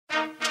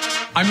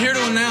I'm here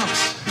to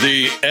announce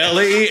the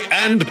Ellie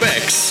and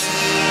Bex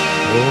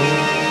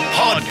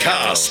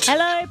podcast.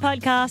 Hello,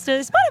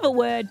 podcasters. Might have a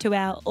word to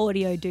our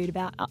audio dude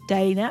about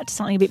updating that to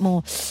something a bit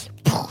more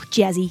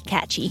jazzy,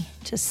 catchy.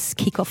 Just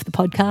kick off the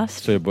podcast.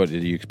 So what, are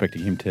you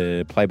expecting him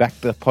to play back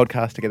the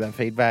podcast to get that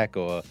feedback?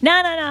 Or No.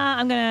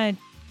 I'm going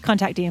to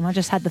contact him. I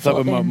just had the so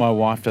thought when my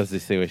wife does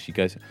this thing where she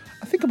goes,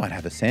 I think I might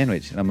have a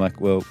sandwich. And I'm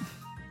like, well,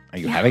 are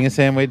you having a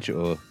sandwich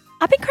or...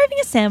 I've been craving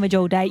a sandwich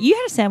all day. You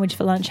had a sandwich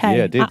for lunch, hey?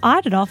 Yeah, I did. I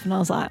eyed it off and I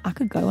was like, I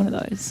could go one of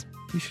those.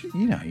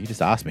 You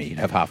just asked me, you'd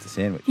have half the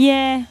sandwich.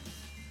 Yeah.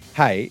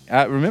 Hey,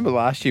 remember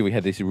last year we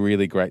had this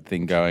really great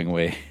thing going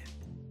where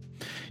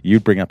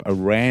you'd bring up a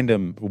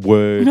random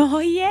word. Oh,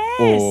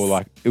 yes. Or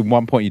like at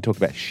one point you talked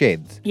about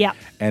sheds. Yeah.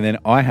 And then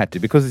I had to,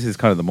 because this is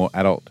kind of the more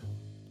adult,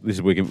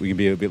 we can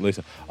be a bit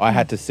looser. I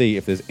had to see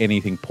if there's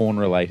anything porn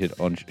related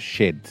on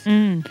sheds.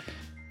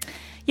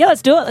 Yeah,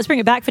 let's do it. Let's bring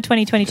it back for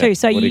 2022. Okay,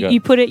 So what do you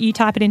got? you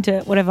type it into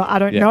whatever. I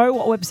don't know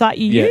what website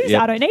you use.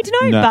 Yeah. I don't need to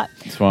know. No, But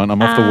it's fine.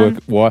 I'm off the work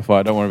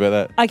Wi-Fi. Don't worry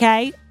about that.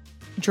 okay,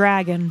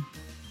 dragon.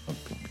 Oh,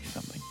 there'll be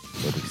something.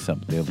 There'll be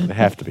something. There'll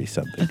have to be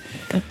something.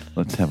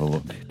 Let's have a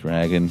look.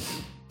 Dragon.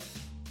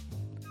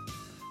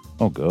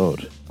 Oh,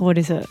 God. What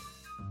is it?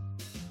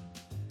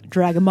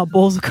 Dragging my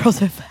balls across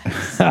her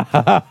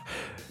face.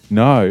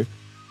 No.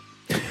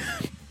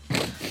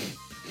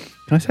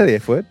 Can I say the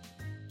F word?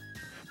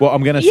 Well,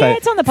 I'm going to say... Yeah,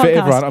 it's on the For podcast.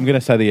 everyone, I'm going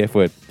to say the F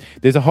word.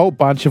 There's a whole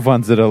bunch of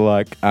ones that are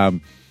like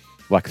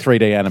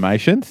 3D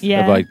animations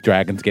Yeah. of like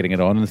dragons getting it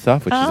on and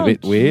stuff, which is a Oh,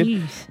 bit weird.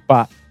 jeez.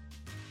 But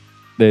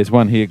there's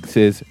one here that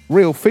says,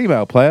 real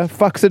female player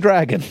fucks a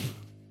dragon.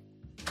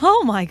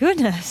 Oh my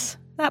goodness.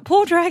 That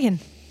poor dragon.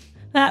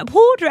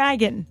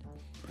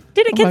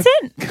 Did it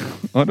consent?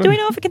 Do we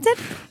know if it consent?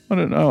 I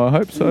don't know. I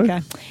hope so.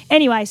 Okay.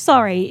 Anyway,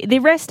 sorry. The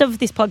rest of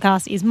this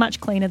podcast is much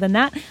cleaner than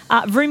that.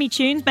 Vroomy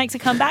Tunes makes a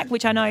comeback,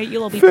 which I know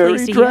you'll all be Fairy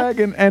pleased to hear.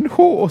 dragon and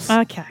horse.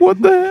 Okay.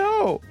 What the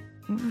hell?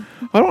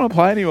 I don't want to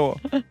play anymore.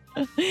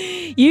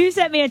 You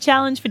sent me a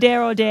challenge for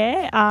Dare or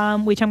Dare,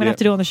 which I'm going to have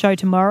to do on the show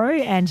tomorrow.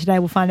 And today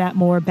we'll find out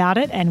more about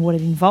it and what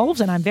it involves.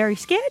 And I'm very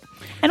scared.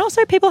 And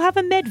also, people have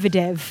a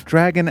Medvedev.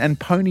 Dragon and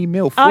pony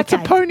milf. What's a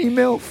Okay. pony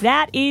milf?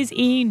 That is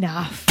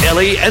enough.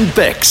 Ellie and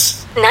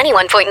Bex.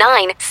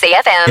 91.9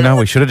 CFM. You know,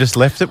 we should have just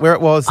left it where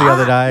it was the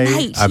other day.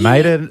 mate, I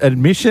made an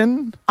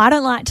admission. I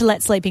don't like to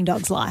let sleeping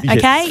dogs lie, Yes.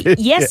 okay?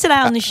 Yesterday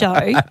on the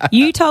show,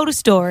 you told a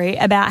story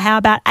about how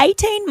about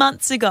 18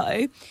 months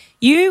ago,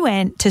 you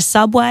went to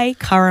Subway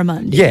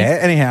Curramundi. Yeah,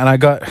 anyhow, and I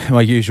got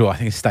my usual, I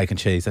think it's steak and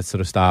cheese, that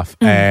sort of stuff.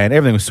 And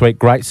everything was sweet,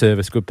 great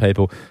service, good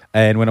people.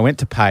 And when I went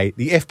to pay,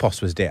 the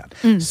FPOS was down.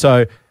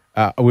 So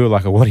we were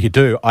like, what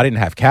do? I didn't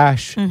have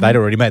cash. They'd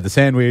already made the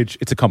sandwich.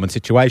 It's a common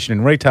situation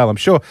in retail, I'm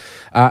sure.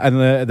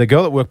 And the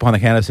girl that worked behind the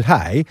counter said,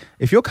 hey,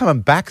 if you're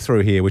coming back through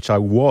here, which I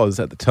was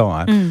at the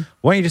time,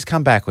 why don't you just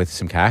come back with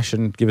some cash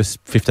and give us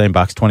 $15,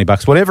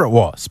 $20, whatever it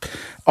was.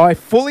 I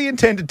fully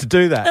intended to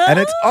do that. And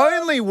it's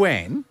only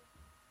when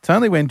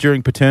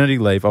during paternity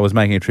leave I was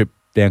making a trip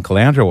down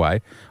Caloundra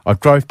way, I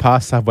drove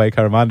past Subway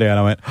Curramundi and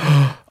I went,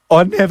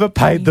 I never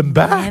paid them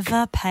back.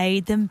 Never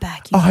paid them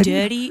back, you I-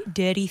 dirty,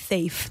 dirty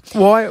thief.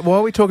 Why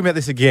are we talking about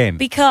this again?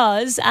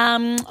 Because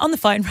on the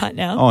phone right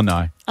now, Oh,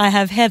 no. I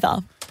have Heather,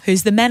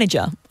 who's the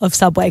manager of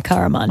Subway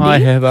Curramundi. Hi,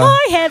 Heather.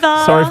 Hi,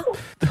 Heather.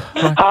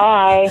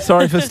 Sorry.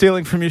 Sorry for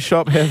stealing from your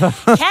shop, Heather.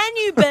 Can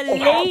you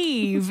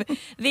believe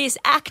this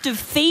act of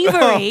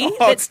thievery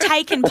that's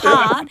taken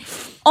part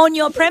on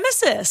your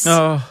premises?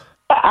 Oh,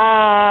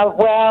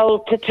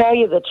 Well, to tell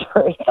you the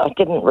truth, I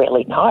didn't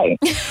really know.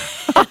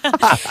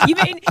 You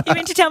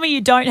mean to tell me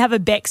you don't have a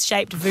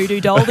Bex-shaped voodoo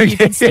doll that you've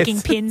been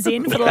sticking pins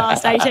in for the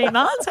last 18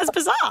 months? That's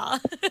bizarre.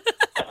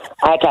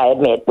 Okay,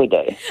 admit we do.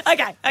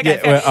 Okay. Yeah,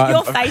 fair. well,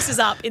 Your face is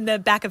up in the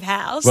back of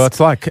house. well, it's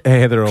like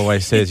Heather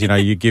always says,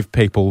 you give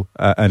people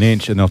an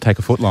inch and they'll take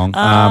a foot long. see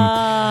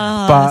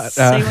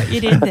what you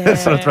did there.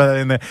 Sort of throw that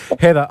in there.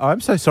 Heather, I'm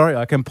so sorry.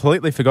 I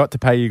completely forgot to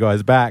pay you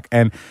guys back.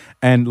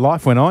 And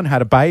life went on,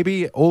 had a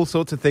baby, all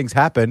sorts of things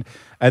happened.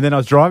 And then I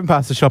was driving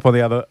past the shop on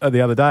the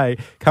other day,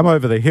 come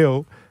over the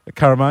hill at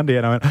Curramundi,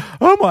 and I went,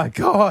 oh, my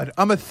God,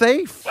 I'm a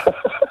thief.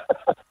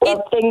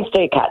 Well, things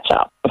do catch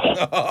up.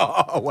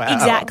 Oh, wow.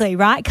 Exactly,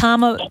 right?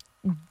 Karma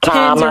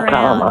turns around.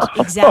 Karma.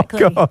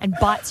 Exactly. Oh, God. And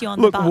bites you on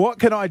Look, the butt. what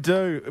can I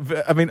do?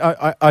 I mean,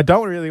 I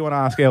don't really want to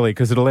ask Ellie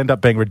because it'll end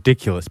up being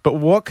ridiculous. But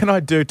what can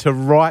I do to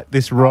right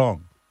this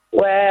wrong?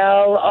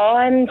 Well,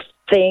 I'm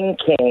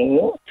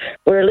thinking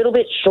we're a little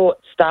bit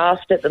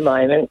short-staffed at the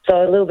moment,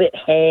 so a little bit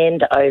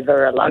hand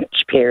over a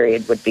lunch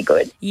period would be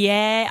good.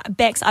 Yeah,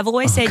 Bex, I've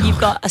always said you've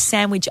got a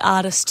sandwich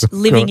artist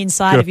living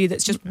inside of you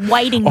that's just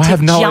waiting to I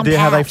have no jump idea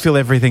how out. they fill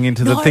everything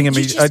into the No, thing. I you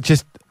mean,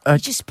 just- You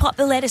just pop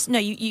the lettuce. No,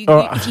 you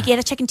Oh. if you get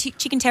a chicken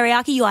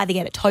teriyaki, you either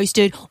get it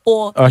toasted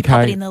or you pop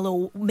Okay. it in the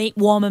little meat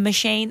warmer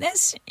machine.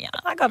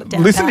 I got it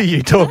down. Listen pat. to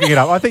you talking it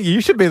up. I think you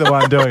should be the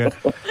one doing it.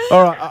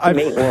 All right.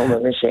 Meat warmer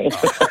machine.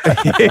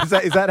 Is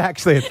that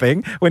actually a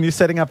thing? When you're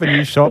setting up a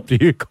new shop, do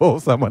you call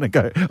someone and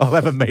go, I'll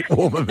have a meat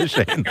warmer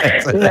machine?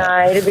 That's it.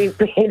 No,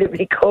 it'd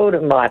be called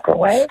a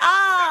microwave.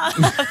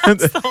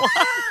 That's the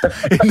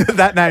one.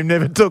 That name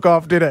never took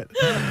off, did it?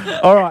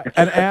 All right,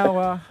 an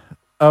hour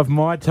of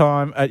my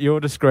time at your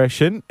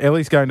discretion.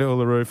 Ellie's going to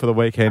Uluru for the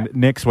weekend.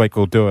 Next week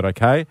we'll do it,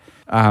 okay?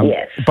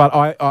 Yes. But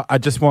I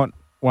just want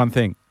one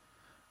thing.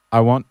 I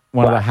want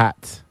one of the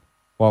hats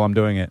while I'm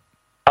doing it.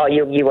 Oh,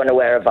 you want to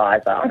wear a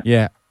visor?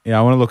 Yeah,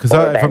 I want to look, because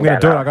Or a if I'm going to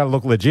do it, bandana. I've got to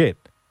look legit.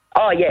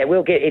 Oh, yeah,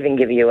 we'll even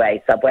give you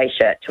a Subway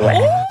shirt to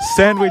wear.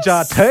 Sandwich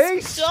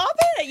artiste. Stop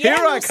it. Yeah,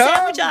 Here I little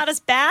sandwich come.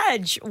 artist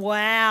badge.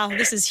 Wow,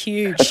 this is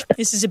huge.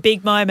 This is a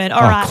big moment.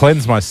 All Oh, right.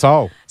 cleanse my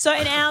soul. So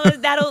an hour,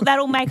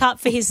 that'll make up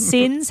for his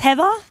sins,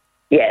 Heather?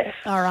 Yes,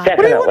 All right. What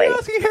are definitely. you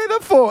asking Heather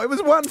for? It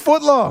was 1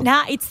 foot long.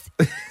 Nah,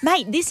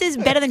 mate, this is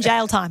better than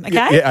jail time,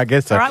 okay? Yeah, I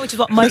guess so. All right, which is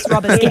what most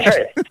robbers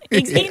get.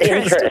 Interest.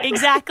 Interest,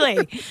 exactly.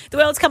 The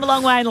world's come a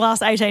long way in the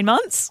last 18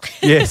 months.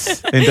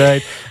 Yes,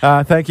 indeed.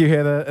 Thank you,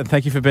 Heather, and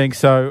thank you for being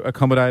so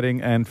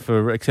accommodating and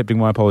for accepting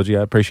my apology.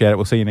 I appreciate it.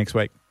 We'll see you next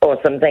week.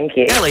 Awesome, thank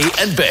you. Ellie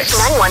and Bex.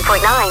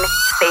 91.9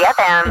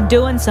 CFM.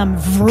 Doing some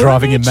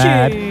Driving you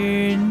mad.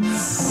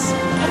 tunes.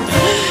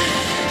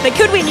 They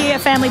could win you a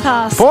family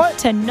pass What?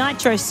 to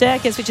Nitro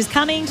Circus, which is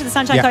coming to the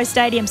Sunshine Yeah. Coast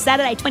Stadium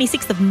Saturday,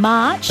 26th of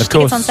March. Of Tickets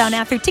course. on sale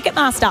now through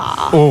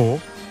Ticketmaster. Or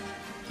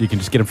you can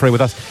just get them free with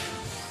us.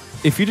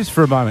 If you just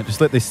for a moment, just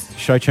let this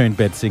show tune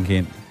bed sink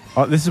in.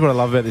 Oh, this is what I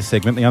love about this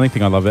segment. The only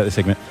thing I love about this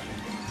segment.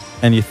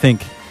 And you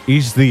think,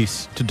 is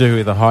this to do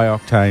with a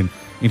high-octane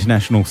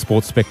international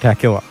sports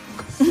spectacular?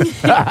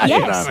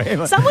 Yes. what I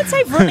mean? Some would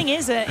say Vrooming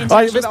is an I,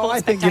 international but sports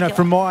I think,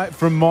 spectacular.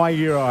 from my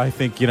era, I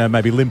think,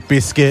 maybe Limp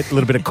Bizkit, a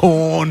little bit of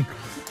Corn.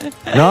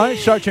 No,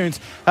 show tunes.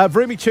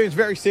 Vroomy tunes,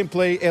 very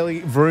simply.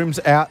 Ellie Vroom's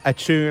out a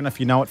tune. If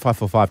you know it,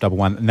 545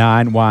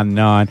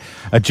 11919.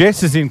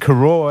 Jess is in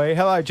Karoi.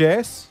 Hello,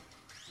 Jess.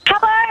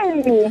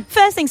 Hello.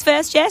 First things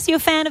first, Jess, you a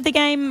fan of the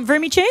game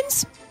Vroomy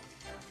Tunes?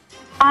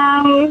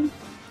 Yeah.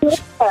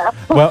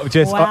 Well,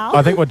 Jess, Wow.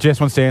 I think what Jess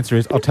wants to answer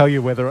is, I'll tell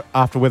you whether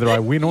I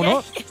win or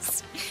not.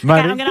 Yes. Maybe.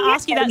 Okay, I'm going to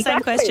ask you that same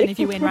exactly. question if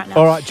you win right now.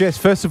 All right, Jess,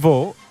 first of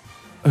all,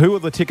 who will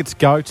the tickets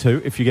go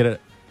to if you get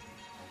it?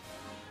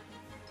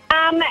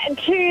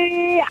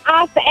 To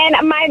us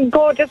and my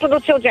gorgeous little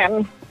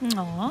children. Aw.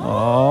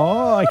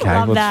 Oh, okay.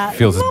 Love Well, that.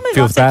 Feels Mum who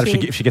feels loves her bad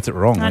kid. if she gets it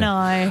wrong. I then.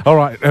 know. All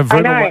right, vroom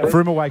I know. away,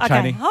 vroom away, Okay.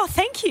 Cheney. Oh,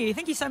 thank you.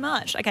 Thank you so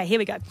much. Okay, here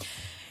we go.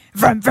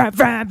 Vroom, vroom,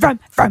 vroom, vroom,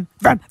 vroom,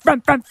 vroom,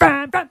 vroom, vroom,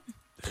 vroom, vroom.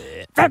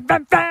 Vroom,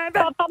 vroom, vroom,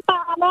 vroom.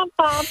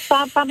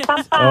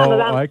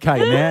 Oh, okay.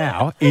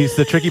 Now is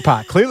the tricky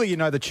part. Clearly, you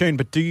know the tune,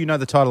 but do you know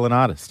the title and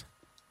artist?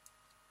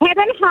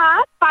 Heaven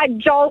Heart by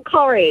Joel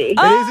Corey. It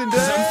is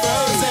indeed.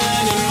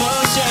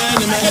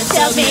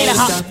 Tells me to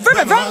hop.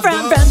 Vroom, vroom,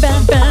 vroom, vroom,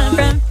 vroom, vroom,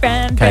 vroom,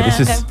 vroom, Okay, this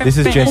is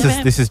vroom, Jess's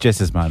vroom. this is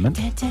Jess's moment.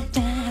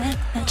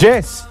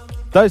 Jess,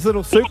 those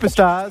little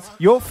superstars,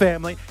 your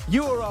family,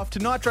 you are off to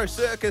Nitro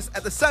Circus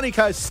at the Sunny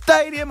Coast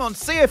Stadium on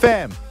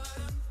CFM.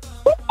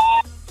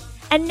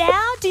 And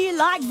now, do you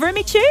like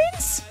Vroomy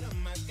Tunes?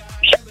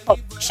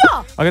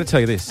 Sure. I got to tell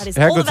you this. That is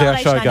How all the good's our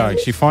validation show I going?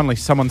 need.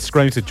 Someone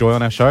screams with joy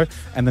on our show,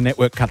 and the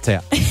network cuts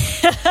out.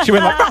 She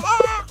went like,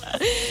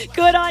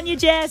 Good on you,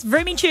 Jess.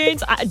 Vroomy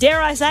Tunes, dare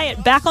I say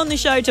it, back on the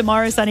show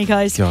tomorrow, Sunny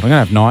Coast. God, I'm going to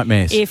have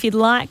nightmares. If you'd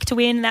like to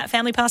win that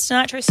family pass to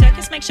Nitro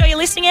Circus, make sure you're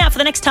listening out for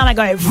the next time I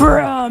go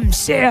Vroom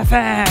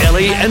CFM.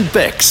 Ellie and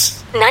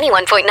Bex.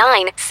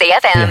 91.9 You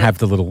CFM. have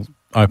the little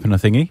opener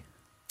thingy.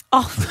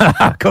 Oh,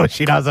 Of course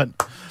she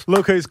doesn't.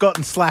 Look who's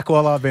gotten slack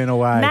while I've been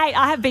away. mate,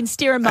 I have been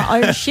steering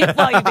my own ship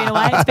while you've been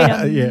away. It's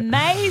been Yeah.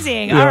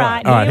 amazing. Yeah, All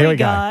right, all right, here here we we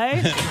go. go.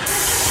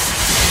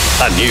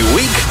 A new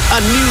week, a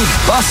new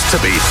bus to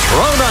be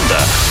thrown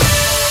under.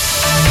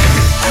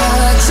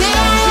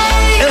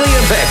 Ellie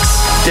and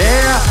Bex.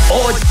 Dare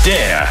or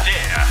dare?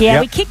 Yeah,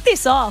 Yep. we kicked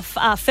this off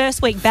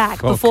first week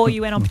back Oh, before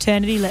you went on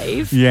paternity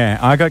leave. Yeah,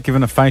 I got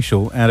given a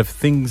facial out of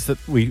things that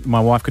my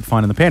wife could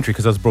find in the pantry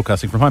because I was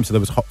broadcasting from home. So there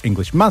was hot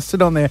English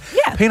mustard on there,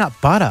 Yeah. peanut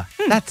butter.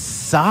 That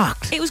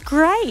sucked. It was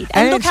great.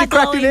 And look she how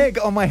cracked glowing, an egg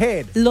on my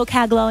head. Look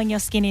how glowing your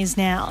skin is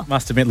now.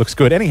 Must admit, looks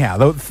good. Anyhow,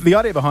 the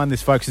idea behind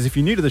this, folks, is if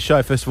you're new to the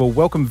show, first of all,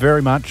 welcome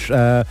very much.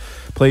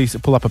 Please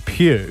pull up a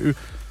pew.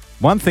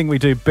 One thing we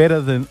do better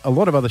than a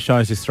lot of other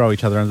shows is throw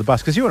each other under the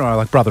bus because you and I are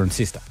like brother and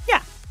sister. Yeah.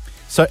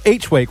 So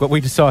each week, what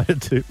we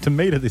decided to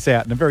meter this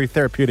out in a very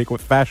therapeutic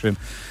fashion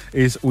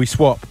is we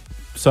swap.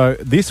 So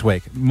this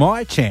week,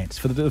 my chance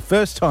for the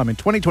first time in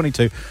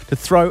 2022 to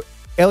throw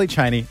Ellie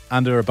Cheney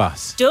under a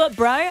bus. Do it,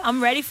 bro.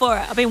 I'm ready for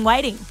it. I've been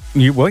waiting.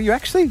 You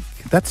actually,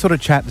 that sort of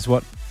chat is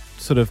what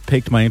sort of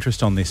piqued my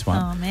interest on this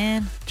one. Oh,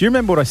 man. Do you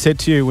remember what I said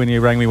to you when you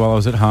rang me while I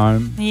was at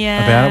home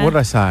Yeah. about it? What did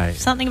I say?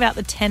 Something about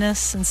the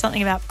tennis and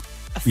something about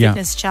a Yeah.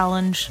 fitness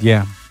challenge.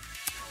 Yeah.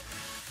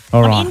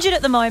 All I'm right. injured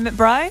at the moment,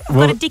 bro. I've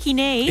Well, got a dicky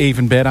knee.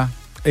 Even better.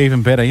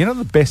 Even better. You know what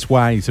the best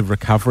ways of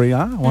recovery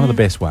are? One of the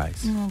best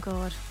ways. Oh,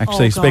 God.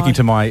 Actually, Oh, speaking God.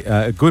 to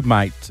my good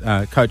mate,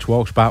 Coach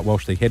Walsh, Bart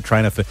Walsh, the head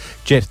trainer for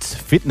Jets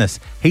Fitness,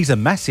 he's a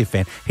massive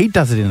fan. He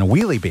does it in a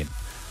wheelie bin.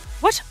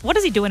 What? What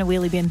does he do in a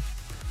wheelie bin?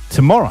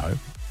 Tomorrow,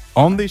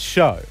 on this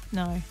show,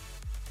 No.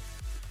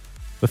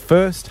 the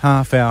first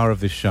half hour of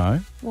this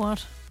show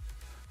What?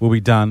 will be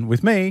done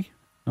with me,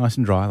 nice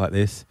and dry like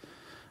this,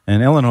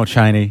 and Eleanor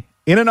Cheney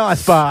in an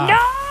ice bath. No!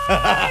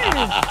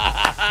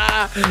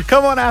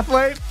 Come on,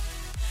 athlete.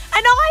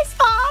 An ice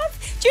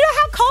bath? Do you know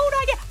how cold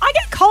I get? I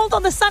get cold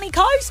on the sunny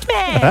coast,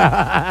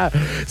 man.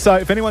 So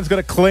if anyone's got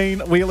a clean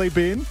wheelie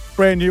bin,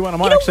 brand new one, I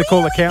might In a actually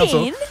call the wheelie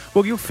council. bin?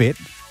 Well, you'll fit.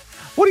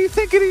 What do you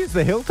think it is,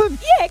 the Hilton?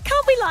 Yeah,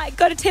 can't we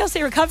go to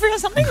TLC Recovery or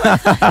something? They do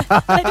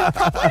it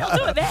properly. I'll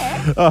do it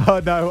there.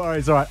 Oh, no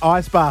worries. All right,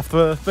 ice bath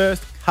for the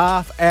first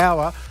half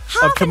hour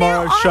of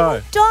tomorrow's I show.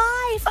 will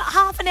die for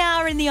half an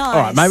hour in the ice.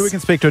 All right, maybe we can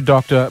speak to a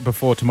doctor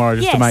before tomorrow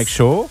just to Yes. make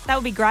sure. That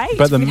would be great.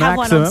 But the We'd have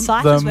one on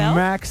site as well.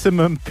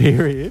 maximum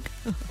period,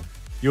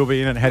 you'll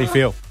be in it. How do you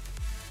feel?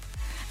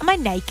 Am I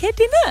naked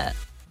in it?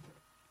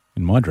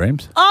 In my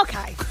dreams.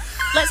 Okay.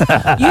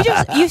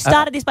 You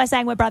started this by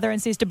saying we're brother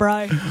and sister,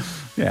 bro.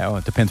 Yeah, well,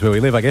 it depends where we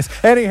live, I guess.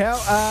 Anyhow,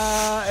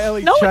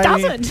 Ellie No, it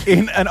Cheney doesn't.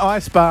 in an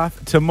ice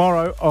bath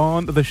tomorrow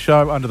on the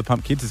show Under the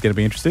Pump Kids is going to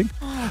be interesting.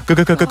 We're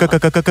going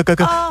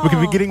to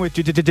be beginning with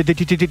G.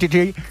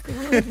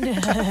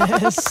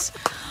 Yes.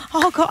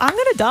 Oh, God, I'm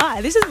going to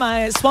die. This is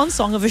my swan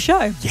song of a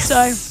show. Yes.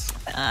 So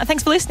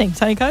thanks for listening,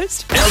 Sunny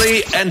Coast.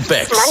 Ellie and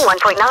Bex.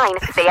 91.9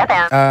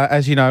 CFM.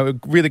 As you know, a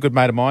really good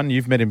mate of mine,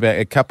 you've met him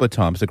a couple of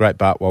times, the great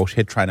Bart Walsh,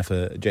 head trainer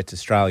for Jets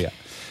Australia.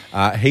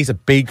 He's a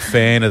big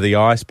fan of the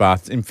ice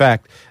baths. In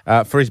fact,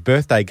 for his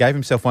birthday, gave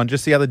himself one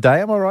just the other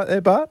day. Am I right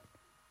there, Bart?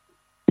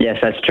 Yes,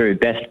 that's true.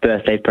 Best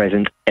birthday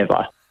present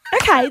ever.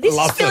 Okay, this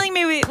Love is filling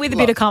me with a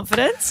bit of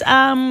confidence.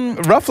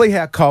 Roughly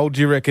how cold do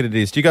you reckon it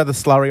is? Do you go the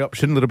slurry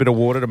option, a little bit of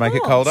water to make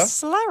it colder?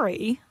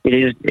 Slurry. It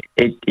is.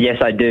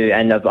 Yes, I do,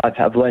 and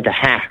I've learned a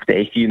hack that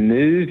if you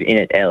move in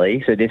it,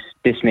 Ellie. So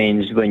this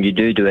means when you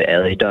do it,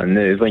 Ellie, don't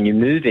move. When you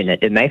move in it,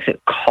 it makes it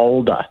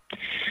colder.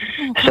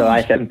 So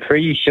I'm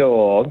pretty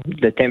sure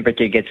the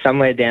temperature gets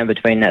somewhere down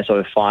between that sort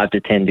of 5 to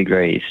 10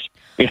 degrees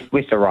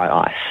with the right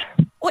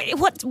ice. Wait,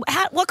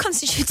 what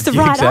constitutes the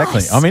right exactly.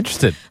 ice? I'm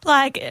interested.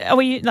 Are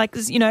we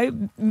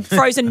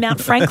frozen Mount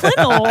Franklin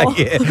or?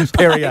 Yeah,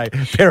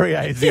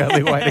 Perrier is the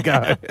only way to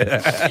go.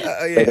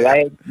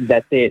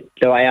 That's it.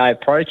 The way I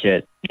approach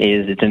it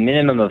is it's a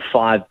minimum of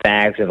 5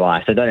 bags of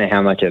ice. I don't know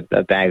how much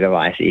a bag of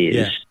ice is.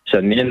 Yeah.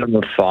 So minimum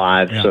of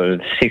 5, Yeah. sort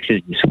of 6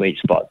 is your sweet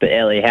spot. But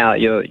Ellie, how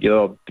you're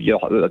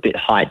a bit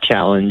height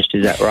challenged,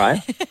 is that right?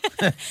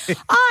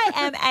 I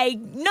am a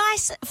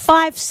nice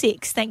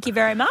 5'6". Thank you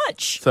very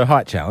much. So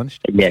height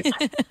challenged. Yes,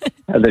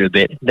 a little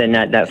bit. Then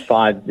that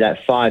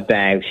 5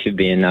 bags should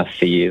be enough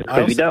for you.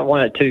 But we don't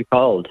want it too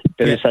cold.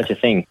 There is such a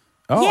thing.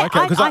 Oh, Yeah,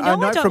 okay. 'Cause I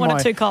know I don't from want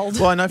it too cold.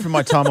 Well, I know from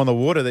my time on the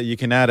water that you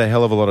can add a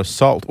hell of a lot of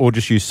salt, or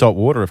just use salt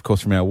water, of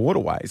course, from our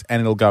waterways, and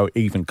it'll go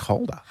even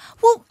colder.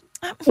 Well,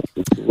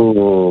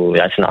 Ooh,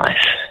 that's nice.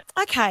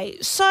 okay,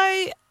 so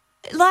I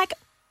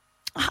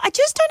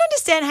just don't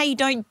understand how you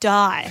don't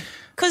die.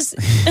 Because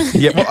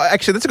Yeah, well,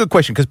 actually, that's a good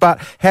question. Because, Bart,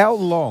 how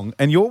long?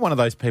 And you're one of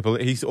those people.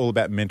 He's all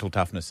about mental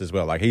toughness as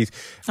well. Like I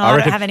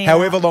don't have any of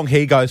however that. long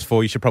he goes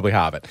for, you should probably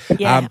halve it.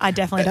 Yeah, I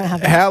definitely don't have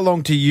that. How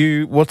long do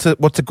you? What's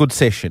a good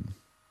session?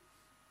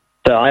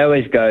 So I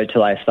always go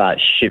till I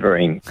start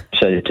shivering.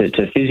 So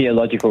to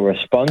physiological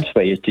response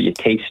where your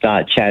teeth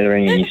start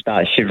chattering and you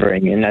start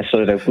shivering, and that's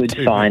sort of a good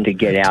sign to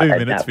get out 2 at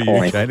minutes that for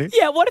point. you, Janie.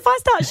 Yeah, what if I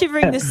start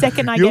shivering the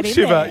second I You'll get in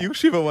shiver. there? You'll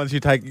shiver once you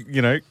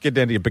get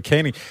down to your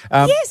bikini.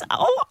 Yes, I'm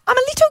a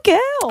little girl.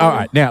 All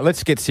right, now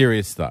let's get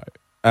serious though.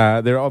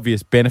 There are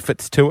obvious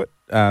benefits to it.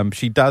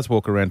 She does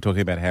walk around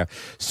talking about how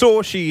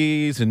sore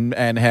she is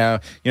and how,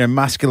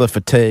 muscular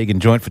fatigue and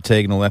joint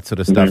fatigue and all that sort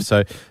of stuff.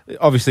 So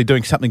obviously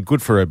doing something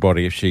good for her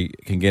body if she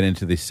can get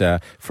into this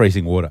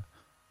freezing water.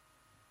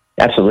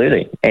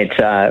 Absolutely. It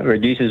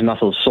reduces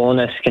muscle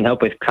soreness, can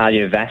help with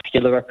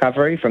cardiovascular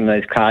recovery from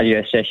those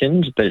cardio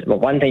sessions. But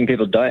one thing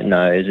people don't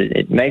know is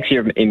it makes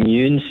your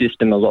immune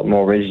system a lot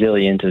more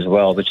resilient as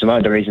well, which is one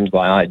of the reasons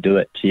why I do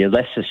it. So you're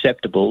less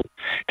susceptible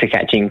to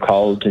catching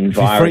colds and If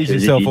you viruses.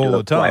 freeze yourself if you all do the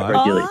it quite time.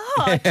 regularly.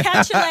 Oh,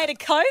 catch you later,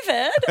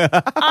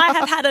 COVID. I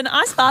have had an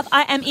ice bath.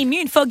 I am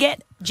immune.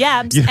 Forget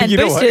jabs and You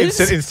know what?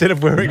 boosters. Instead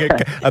of wearing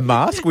a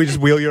mask, we just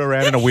wheel you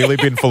around in a wheelie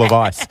bin full of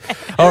ice.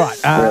 All right.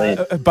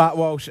 Brilliant. Bart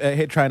Walsh,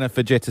 head trainer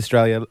for Jets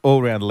Australia,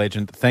 all-round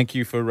legend. Thank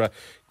you for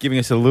giving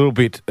us a little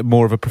bit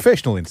more of a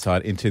professional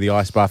insight into the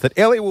ice bath that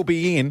Ellie will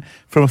be in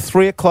from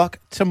 3 o'clock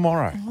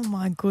tomorrow. Oh,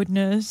 my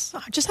goodness.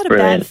 I just had a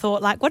Brilliant. bad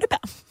thought. What about,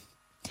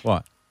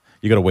 What?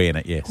 You got a wee in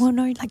it, yes. well,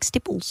 no, like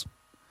stipples.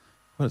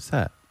 What's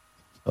that?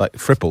 Like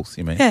fripples,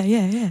 you mean?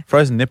 Yeah.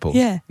 Frozen nipples?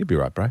 Yeah. You'll be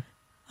right, bro.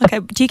 Okay,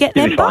 do you get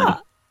You'll them, be fine.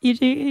 Bart? You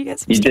do? You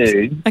get some You stips?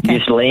 do. Okay.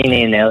 Just lean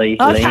in, Ellie.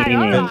 Okay, lean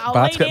all in. right. I'll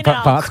Bart's lean in got, and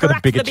I'll Bart's got a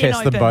crack bigger the bin chest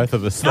than open. both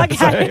of us. Okay.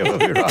 So you'll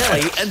be right.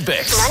 Ellie and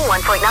Bex.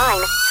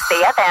 91.9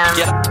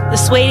 CFM. The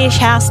Swedish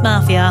House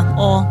Mafia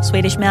or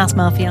Swedish Mouse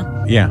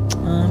Mafia. Yeah.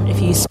 If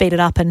you speed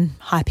it up and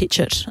high pitch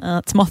it,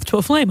 it's Moth to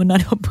a Flame on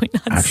 91.9.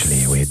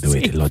 Actually, we do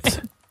it a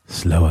lot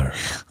slower.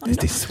 Is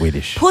this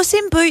Swedish? Puss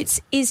in Boots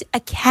is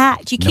a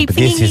cat. You No, keep but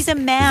thinking this he's a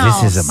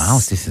mouse. This is a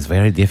mouse. This is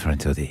very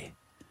different to the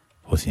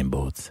Puss in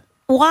Boots.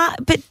 Why?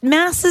 But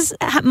mice.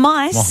 Well,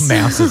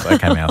 mouses.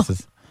 Okay,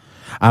 mouses.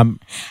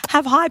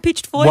 Have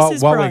high-pitched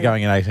voices, While bro. we're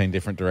going in 18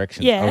 different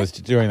directions, Yeah. I was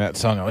doing that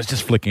song. I was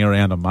just flicking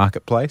around on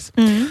Marketplace,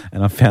 and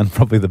I found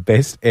probably the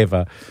best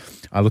ever.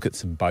 I look at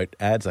some boat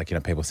ads, like,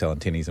 people selling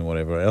tinnies and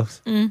whatever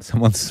else.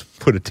 Someone's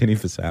put a tinny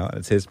for sale, and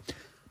it says,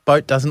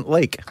 "Boat doesn't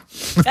leak."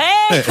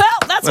 Hey, well,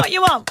 that's what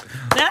you want.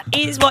 That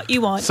is what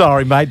you want.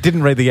 Sorry, mate.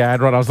 Didn't read the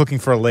ad right. I was looking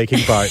for a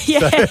leaking boat.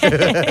 Yeah.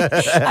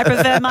 I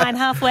prefer mine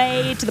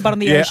halfway to the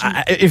bottom of the ocean.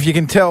 If you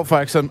can tell,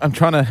 folks, I'm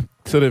trying to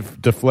sort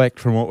of deflect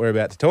from what we're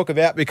about to talk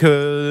about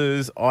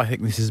because I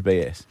think this is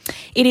BS.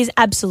 It is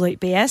absolute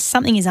BS.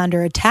 Something is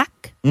under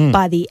attack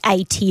by the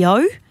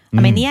ATO.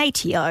 I mean, the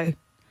ATO,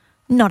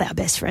 not our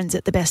best friends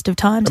at the best of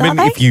times, I mean,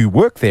 are they? if you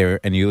work there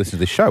and you listen to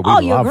the show, we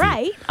love you're you.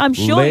 great. I'm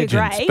sure Legends.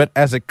 you're great. But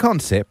as a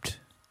concept,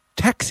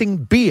 taxing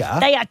beer...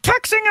 They are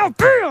taxing our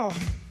beer.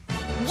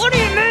 What do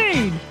you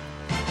mean?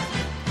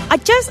 I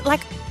just,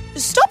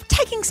 stop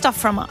taking stuff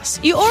from us.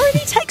 You already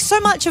take so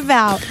much of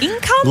our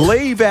income.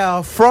 Leave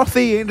our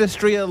frothy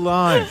industry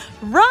alone.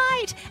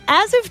 Right.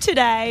 As of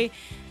today,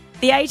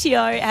 the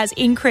ATO has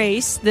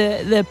increased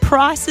the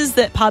prices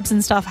that pubs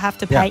and stuff have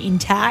to pay in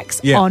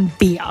tax on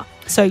beer.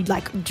 So,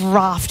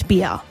 draft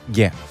beer.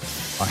 Yeah.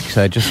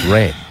 Actually, I just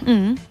read.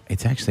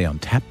 It's actually on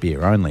tap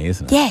beer only,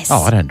 isn't it? Yes.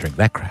 Oh, I don't drink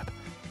that crap.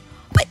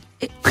 But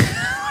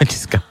I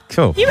just go,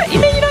 cool. you mean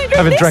you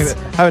don't drink this?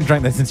 Haven't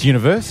drank that since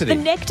university.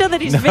 The nectar that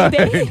is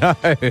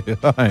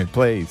VB? No,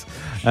 please.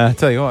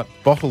 Tell you what,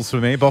 bottles for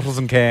me, bottles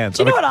and cans.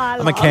 Do you know what I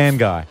love? I'm a can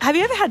guy. Have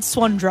you ever had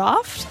Swan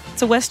Draft?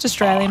 It's a West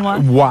Australian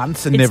one.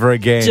 Once and It's never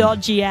again.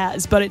 dodgy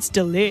as, but it's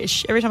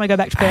delish. Every time I go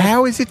back to Perth.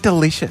 How is it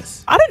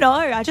delicious? I don't know.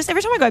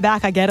 Every time I go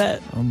back, I get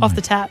it off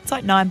the tap. It's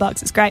like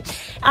 $9. It's great.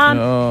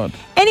 God.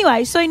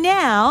 Anyway, so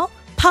now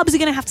pubs are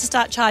going to have to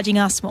start charging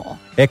us more.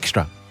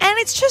 Extra. And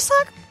it's just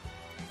like,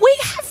 we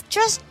have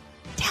just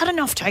had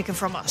enough taken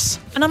from us.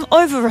 And I'm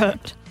over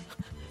it.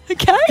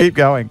 Okay? Keep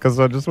going, because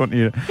I just want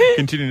you to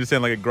continue to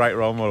sound like a great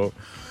role model.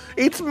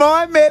 It's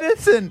my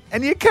medicine,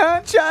 and you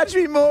can't charge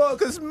me more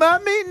because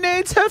Mummy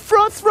needs her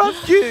froth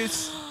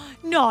juice.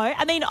 No,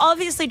 I mean,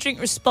 obviously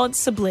drink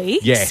responsibly,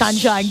 Yes.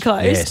 Sunshine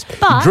Coast. Yes.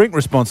 But Drink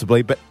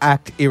responsibly, but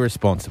act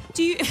irresponsible.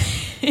 do you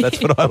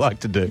That's what I like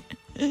to do.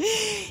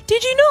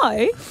 did you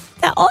know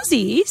that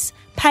Aussies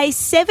pay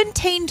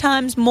 17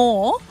 times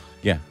more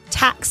Yeah.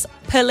 tax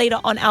per litre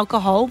on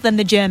alcohol than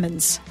the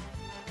Germans?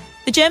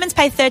 The Germans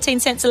pay 13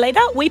 cents a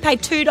litre. We pay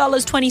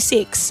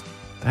 $2.26.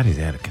 That is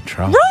out of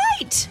control.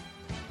 Right.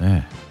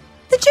 Yeah.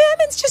 The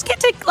Germans just get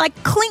to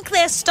clink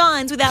their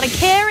steins without a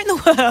care in the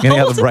world. Any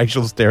other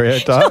racial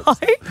stereotypes? No.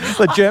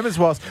 The Germans,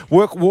 whilst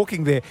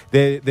walking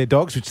their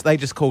dogs, which they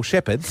just call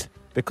shepherds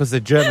because they're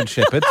German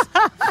shepherds,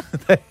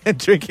 they're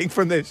drinking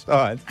from their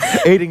steins,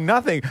 eating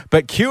nothing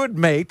but cured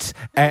meats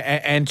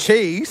and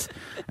cheese,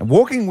 and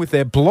walking with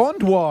their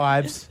blonde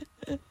wives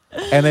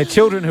and their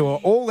children who are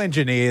all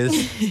engineers,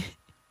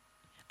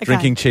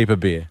 drinking cheaper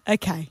beer.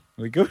 Okay.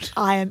 We good?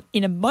 I am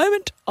in a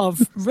moment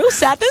of real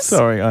sadness.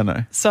 Sorry, I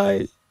know.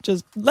 So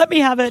just let me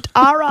have it.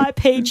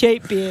 R.I.P.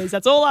 cheap beers.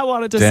 That's all I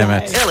wanted to Damn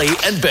say. it. Ellie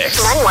and Bex.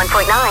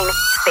 91.9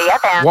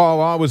 CFM.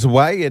 While I was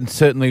away, and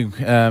certainly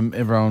a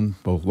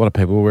lot of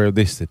people were aware of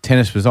this, the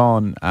tennis was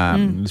on.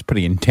 It was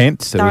pretty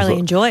intense. There was Thoroughly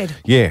enjoyed.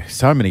 Yeah,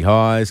 so many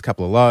highs, a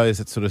couple of lows,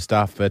 that sort of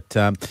stuff. But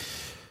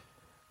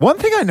one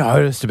thing I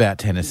noticed about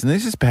tennis, and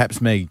this is perhaps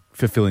me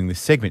fulfilling this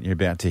segment you're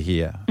about to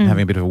hear, and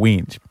having a bit of a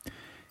whinge,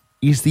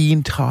 is the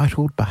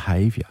entitled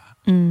behaviour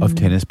of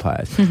tennis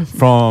players.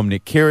 From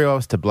Nick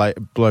Kyrgios to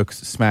blokes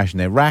smashing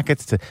their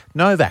rackets to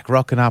Novak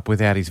rocking up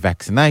without his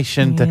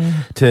vaccination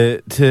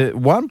to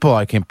one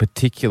bloke in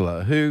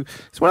particular who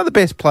is one of the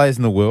best players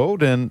in the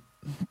world and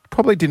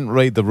probably didn't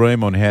read the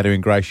room on how to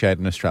ingratiate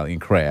an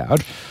Australian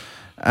crowd.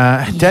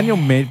 Daniil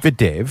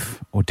Medvedev,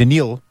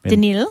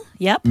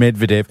 Yep.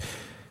 Medvedev,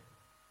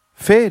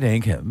 fair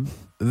dinkum,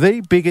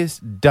 the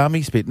biggest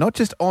dummy spit, not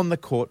just on the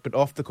court, but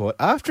off the court,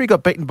 after he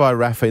got beaten by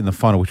Rafa in the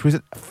final, which was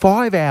a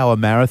 5-hour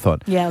marathon.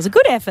 Yeah, it was a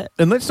good effort.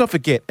 And let's not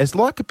forget, as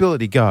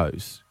likability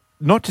goes,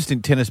 not just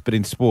in tennis, but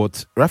in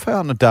sports,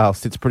 Rafael Nadal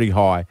sits pretty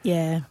high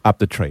up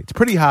the tree. It's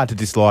pretty hard to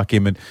dislike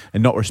him and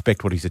not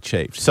respect what he's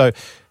achieved. So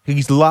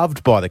he's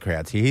loved by the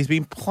crowds here. He's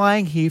been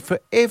playing here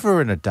forever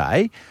and a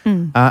day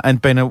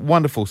and been a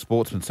wonderful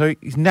sportsman. So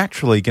he's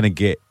naturally going to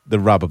get the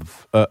rub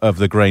of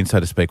the green, so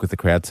to speak, with the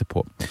crowd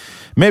support.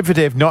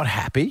 Medvedev not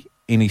happy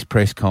in his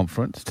press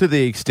conference to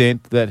the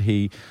extent that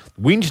he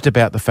whinged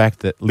about the fact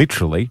that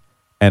literally,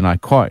 and I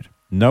quote,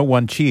 "No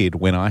one cheered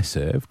when I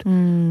served.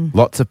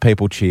 Lots of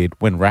people cheered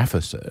when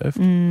Rafa served."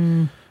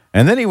 And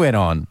then he went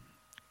on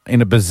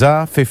in a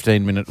bizarre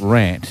 15-minute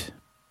rant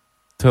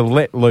to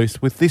let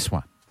loose with this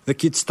one. The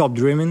kid stopped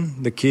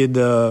dreaming. The kid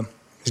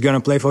is going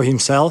to play for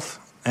himself,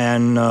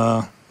 and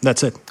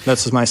that's it.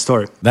 That's my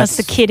story. That's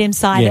the kid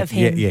inside of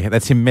him. Yeah,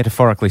 that's him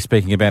metaphorically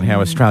speaking about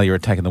how Australia are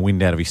taking the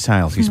wind out of his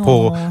sails. His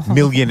poor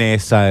millionaire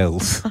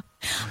sails.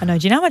 I know.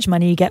 Do you know how much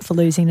money you get for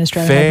losing an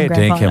Australian Fair Open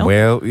grand dinkum. final?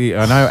 Well,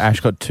 I know Ash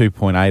got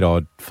 2.8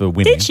 odd for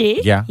winning. Did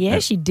she? Yeah. Yeah,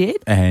 she did.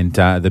 And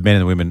the men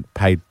and the women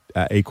paid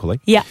equally.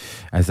 Yeah.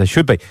 As they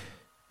should be.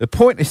 The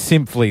point is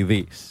simply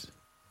this.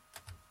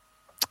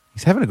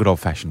 He's having a good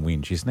old-fashioned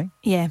whinge, isn't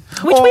he? Yeah.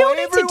 Which we all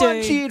need to do.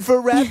 Everyone cheered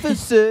for Rafa's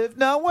serve.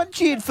 No one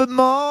cheered for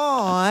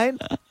mine.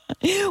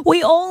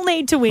 We all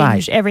need to whinge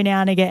Mate. every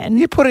now and again.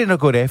 You put in a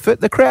good effort.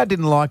 The crowd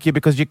didn't like you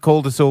because you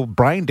called us all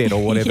brain dead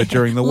or whatever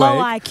during the Low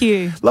week.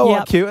 IQ. Low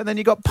Yep. IQ, and then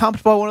you got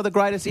pumped by one of the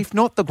greatest, if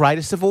not the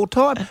greatest of all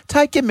time.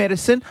 Take your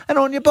medicine and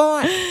on your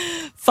bike.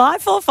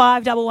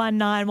 545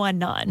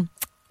 11919.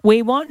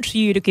 We want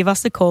you to give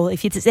us a call.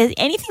 If there's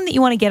anything that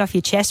you want to get off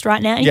your chest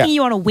right now, anything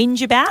you want to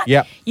whinge about,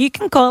 you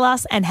can call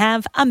us and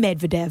have a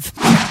Medvedev.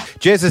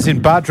 Jez is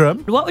in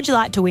Budrum. What would you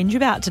like to whinge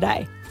about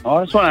today?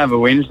 I just want to have a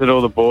whinge that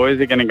all the boys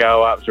are going to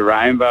go up to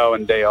Rainbow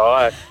and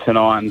DI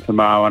tonight and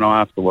tomorrow when I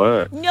have to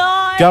work.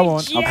 No, Go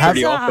on. Jezza.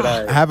 Pretty off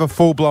today. Have a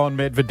full-blown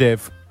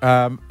Medvedev.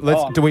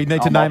 Do we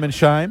need to name and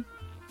shame?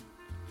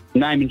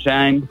 Name and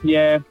shame,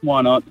 yeah,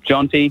 why not?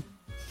 Jonty,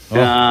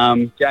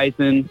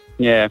 Jason,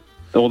 yeah,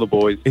 all the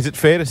boys. Is it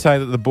fair to say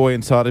that the boy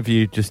inside of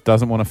you just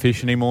doesn't want to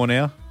fish anymore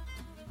now?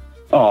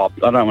 Oh,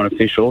 I don't want to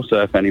fish or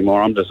surf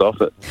anymore. I'm just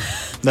off it.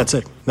 That's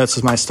it.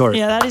 That's my story.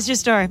 Yeah, that is your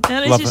story.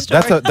 That is Love your it.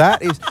 story.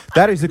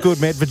 That is a good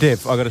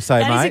Medvedev, I got to say,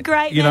 That mate. is a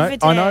great You know,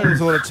 Medvedev. I know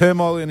there's a lot of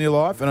turmoil in your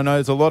life, and I know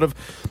there's a lot of,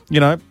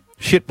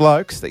 shit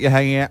blokes that you're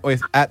hanging out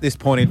with at this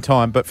point in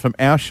time. But from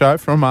our show,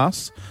 from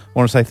us, I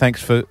want to say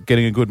thanks for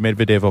getting a good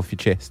Medvedev off your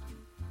chest.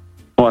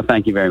 Well,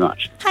 thank you very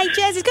much. Hey,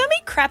 Jazz, it's going to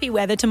be crappy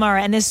weather tomorrow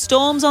and there's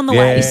storms on the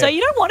way, so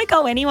you don't want to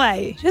go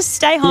anyway. Just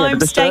stay home, but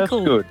the stay surf's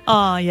cool. good.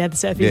 Oh, yeah, the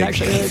surf is Yeah.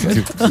 actually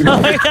really good.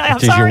 Okay, I'm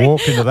Did you sorry.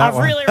 walk into that I've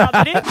one? really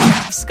rubbed it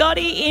in.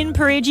 Scotty in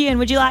Perigian,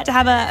 would you like to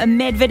have a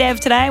Medvedev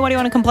today? What do you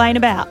want to complain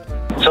about?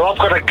 So I've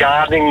got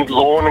a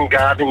lawn and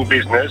gardening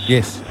business.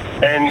 Yes.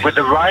 And with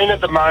the rain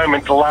at the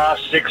moment, the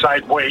last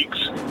 6-8 weeks,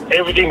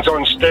 everything's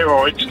on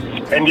steroids.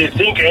 And do you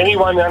think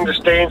anyone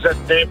understands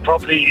that their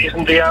property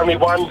isn't the only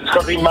one that's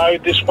got to be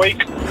mowed this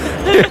week?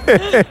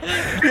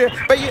 Yeah,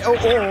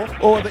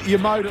 but or that you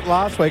mowed it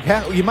last week.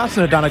 You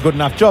mustn't have done a good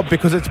enough job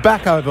because it's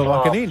back over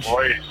like an inch.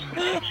 Please.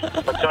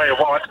 I tell you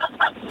what,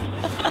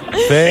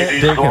 Fair it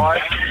is dinkum.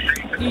 like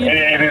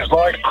it is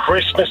like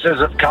Christmases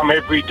have come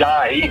every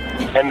day,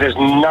 and there's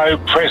no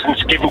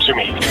presents given to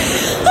me.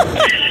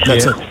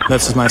 That's it.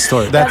 That's my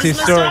story. That's his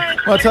story.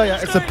 Well, I'll tell you,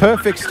 it's a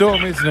perfect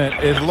storm, isn't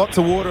it? There's lots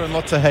of water and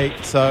lots of heat,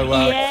 so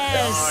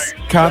Yes.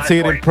 can't see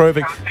it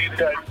improving.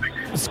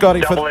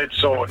 Scotty, Double-edged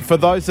sword. for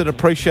those that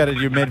appreciated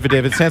your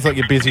Medvedev, it sounds like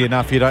you're busy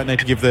enough. You don't need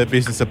to give the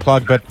business a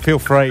plug, but feel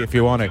free if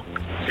you want to.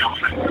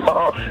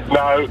 Oh,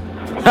 no.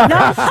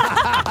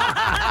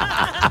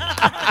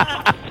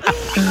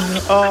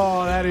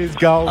 Oh, that is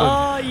golden.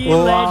 Oh, you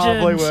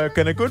Lovely legend. work.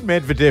 And a good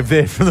Medvedev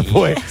there from the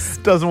boy.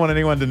 Doesn't want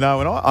anyone to know,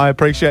 and I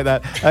appreciate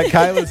that.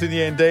 Kayla's in the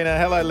Andina.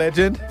 Hello,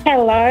 legend.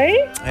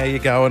 Hello. How you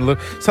going? Look,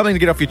 something to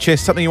get off your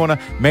chest, something you want to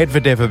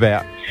Medvedev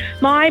about.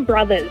 My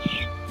brothers.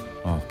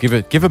 Oh, give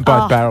them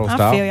both barrels, I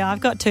Dale. feel you. I've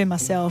got two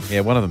myself.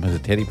 Yeah, one of them has a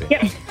teddy bear.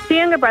 Yep. The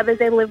younger brothers,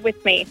 they live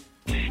with me.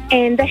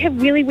 And they have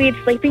really weird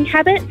sleeping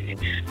habits,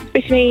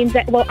 which means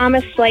that while I'm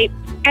asleep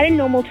at a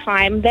normal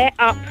time, they're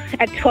up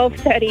at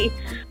 12:30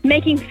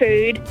 making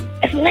food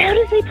as loud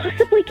as they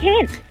possibly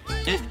can.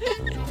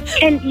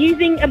 And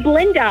using a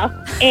blender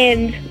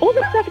and all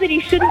the stuff that he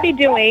shouldn't be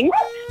doing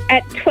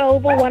at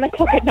 12 or 1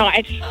 o'clock at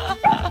night.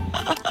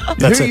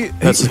 That's Who it. you-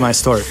 That's my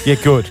story. Yeah,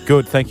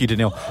 good. Thank you,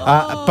 Danielle.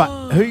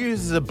 But who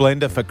uses a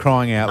blender for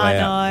crying out I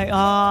loud? know.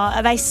 Oh,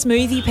 are they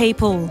smoothie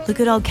people? The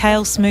good old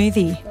kale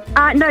smoothie.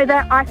 No,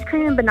 they're ice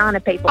cream and banana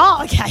people.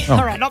 Oh, okay.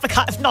 All right. Not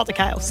the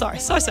kale. Sorry.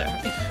 So sorry.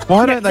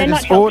 Why don't they they're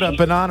just not order healthy.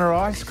 banana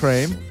ice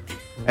cream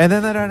and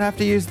then they don't have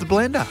to use the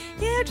blender?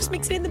 Yeah, just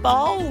mix it in the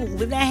bowl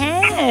with their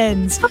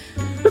hands.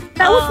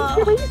 That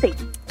wasn't too easy.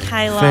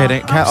 Kayla. Fair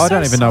dinkum. I'm I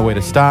don't so even know where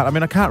to sorry. start. I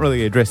mean, I can't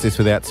really address this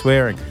without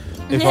swearing.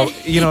 You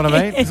know what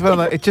I mean? It's one of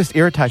the- it just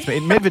irritates me.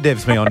 It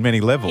Medvedevs me on many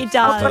levels. It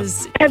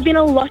does. There have been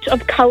a lot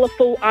of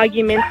colourful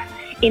arguments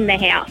in the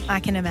house. I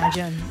can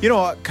imagine. You know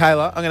what,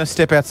 Kayla? I'm going to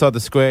step outside the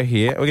square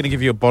here. We're going to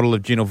give you a bottle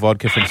of gin or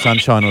vodka from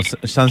Sunshine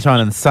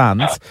and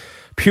Sons,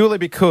 purely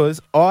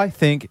because I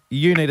think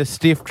you need a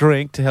stiff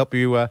drink to help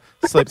you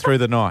sleep through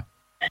the night.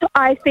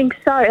 I think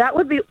so. That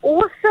would be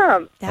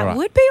awesome. That All right.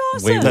 would be We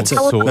awesome. will That's it.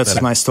 sort That's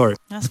that my out. story.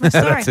 That's my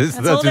story. That's That's, his-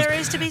 all that's there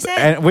his- is to be said.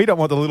 And we don't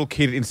want the little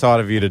kid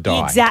inside of you to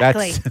die.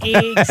 Exactly.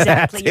 That's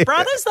Exactly. Your it.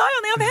 brothers, though,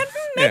 on the other hand,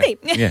 maybe.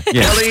 Yeah.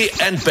 Ellie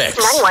and Bex.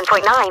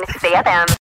 91.9 CFM.